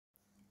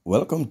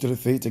Welcome to the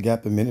Faith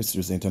Agape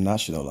Ministries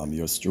International. I'm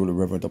yours truly,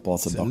 Reverend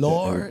Apostle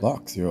Dr. Eric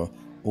Boxx, your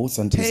host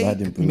and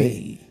presiding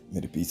prelate. May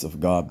the peace of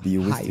God be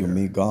with you.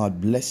 May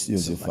God bless you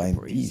as you find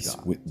peace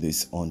with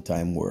this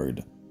on-time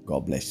word.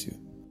 God bless you.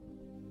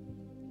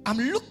 I'm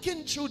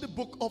looking through the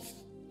book of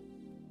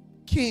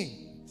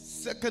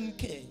Kings, 2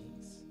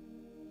 Kings.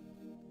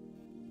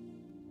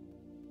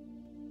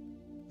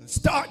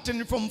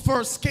 Starting from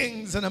 1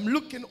 Kings, and I'm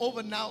looking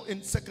over now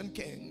in 2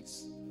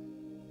 Kings.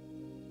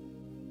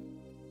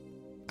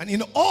 And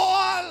in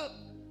all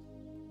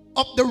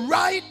of the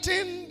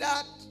writing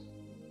that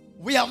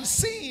we have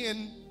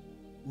seen,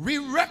 we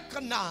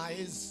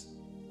recognize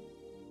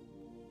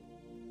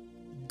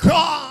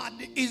God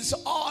is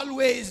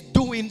always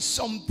doing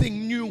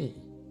something new.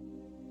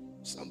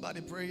 Somebody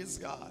praise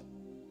God.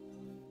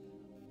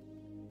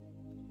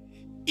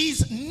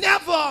 He's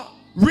never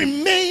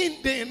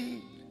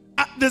remaining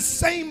at the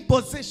same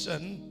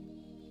position,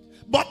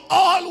 but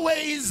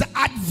always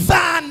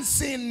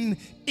advancing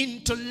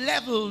into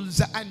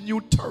levels and new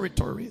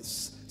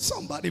territories.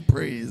 Somebody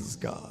praise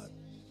God.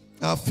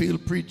 I feel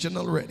preaching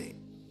already.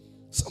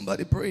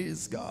 Somebody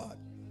praise God.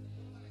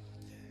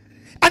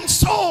 And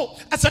so,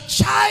 as a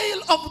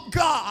child of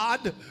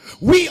God,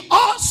 we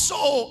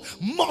also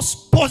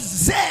must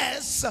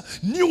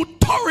possess new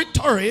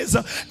territories,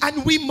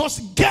 and we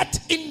must get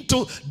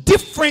into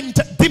different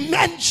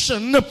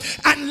dimension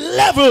and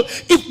level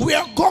if we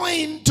are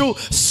going to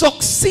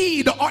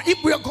succeed or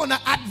if we are going to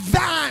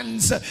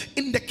advance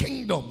in the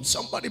kingdom.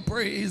 Somebody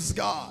praise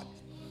God.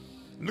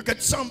 Look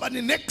at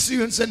somebody next to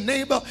you and say,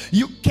 neighbor,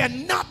 you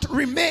cannot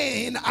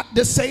remain at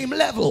the same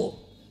level.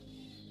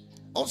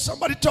 Or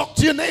somebody talk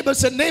to your neighbor and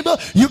say, neighbor,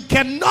 you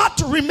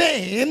cannot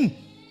remain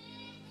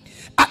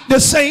at the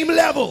same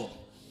level.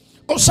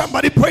 Or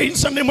somebody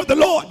praise the name of the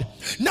Lord.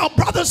 Now,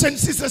 brothers and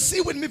sisters,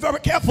 see with me very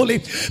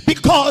carefully,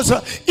 because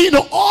in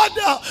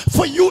order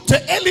for you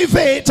to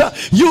elevate,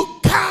 you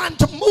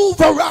can't move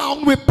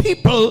around with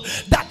people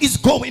that is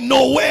going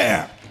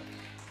nowhere.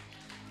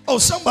 Oh,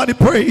 somebody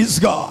praise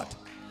God.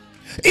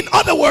 In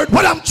other words,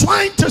 what I'm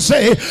trying to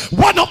say,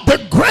 one of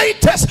the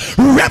greatest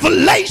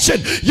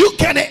revelation you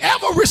can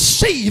ever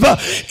receive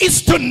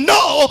is to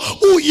know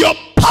who you're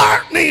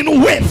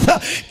partnering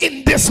with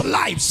in this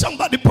life.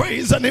 Somebody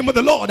praise the name of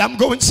the Lord. I'm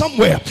going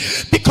somewhere.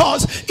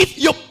 Because if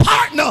you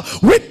partner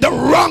with the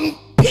wrong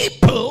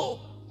people,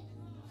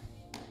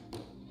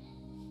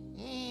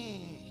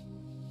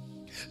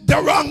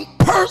 the wrong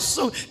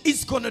person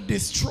is going to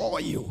destroy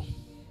you.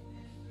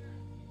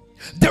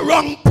 The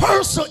wrong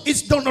person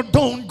is going to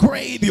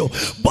downgrade you.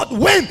 But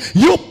when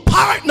you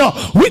partner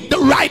with the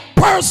right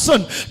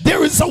person,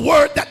 there is a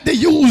word that they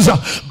use.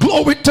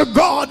 Glory to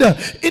God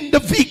in the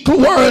vehicle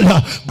world.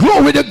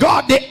 Glory to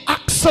God, they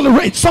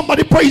accelerate.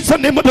 Somebody praise the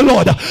name of the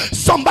Lord.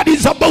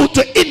 Somebody's about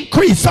to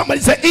increase.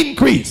 Somebody say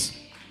increase.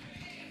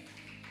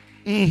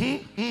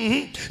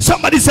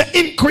 Somebody say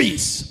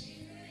increase.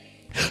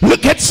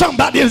 Look at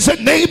somebody and say,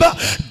 neighbor,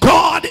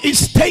 God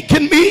is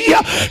taking me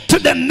to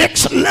the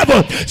next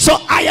level. So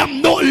I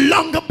am no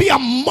longer be a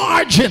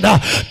margin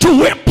to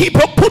where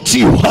people put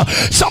you.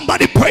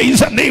 Somebody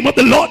praise the name of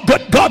the Lord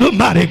God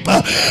Almighty.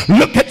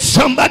 Look at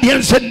somebody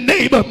and say,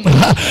 neighbor,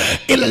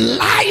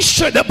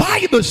 Elisha, the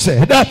Bible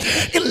said,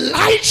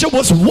 Elijah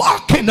was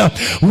walking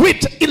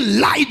with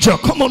Elijah.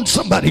 Come on,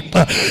 somebody.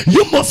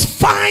 You must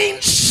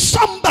find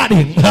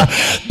somebody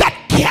that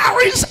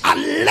carries a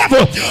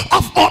level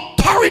of authority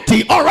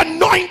or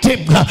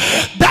anointing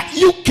that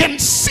you can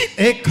sit,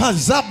 you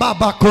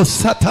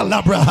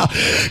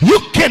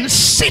can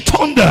sit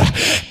under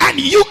and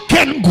you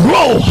can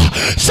grow.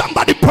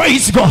 Somebody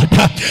praise God.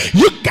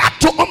 You got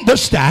to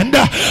understand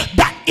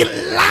that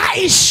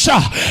Elisha,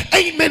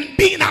 amen,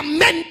 being a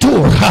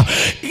mentor,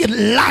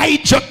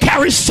 Elijah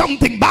carries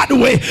something. By the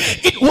way,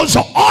 it was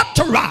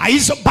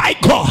authorized by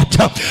God.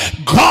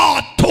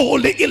 God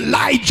told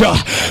Elijah,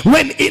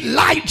 when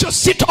Elijah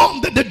sit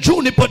under the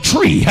juniper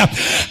tree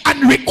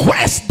and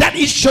request that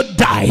he should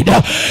die,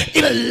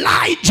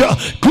 Elijah,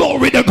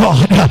 glory to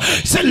God,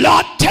 said,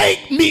 Lord,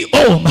 take me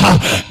home.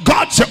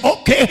 God said,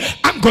 okay,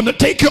 I'm going to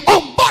take you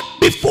home, but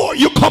before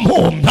you come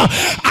home,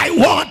 I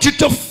want you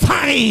to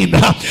find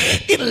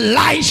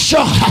Elisha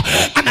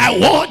and I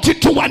want you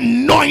to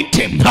anoint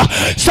him.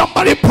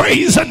 Somebody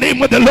praise the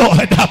name of the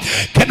Lord.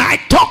 Can I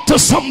talk to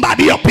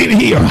somebody up in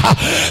here?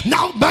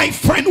 Now, my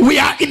friend, we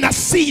are in a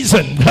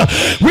season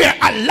where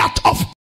a lot of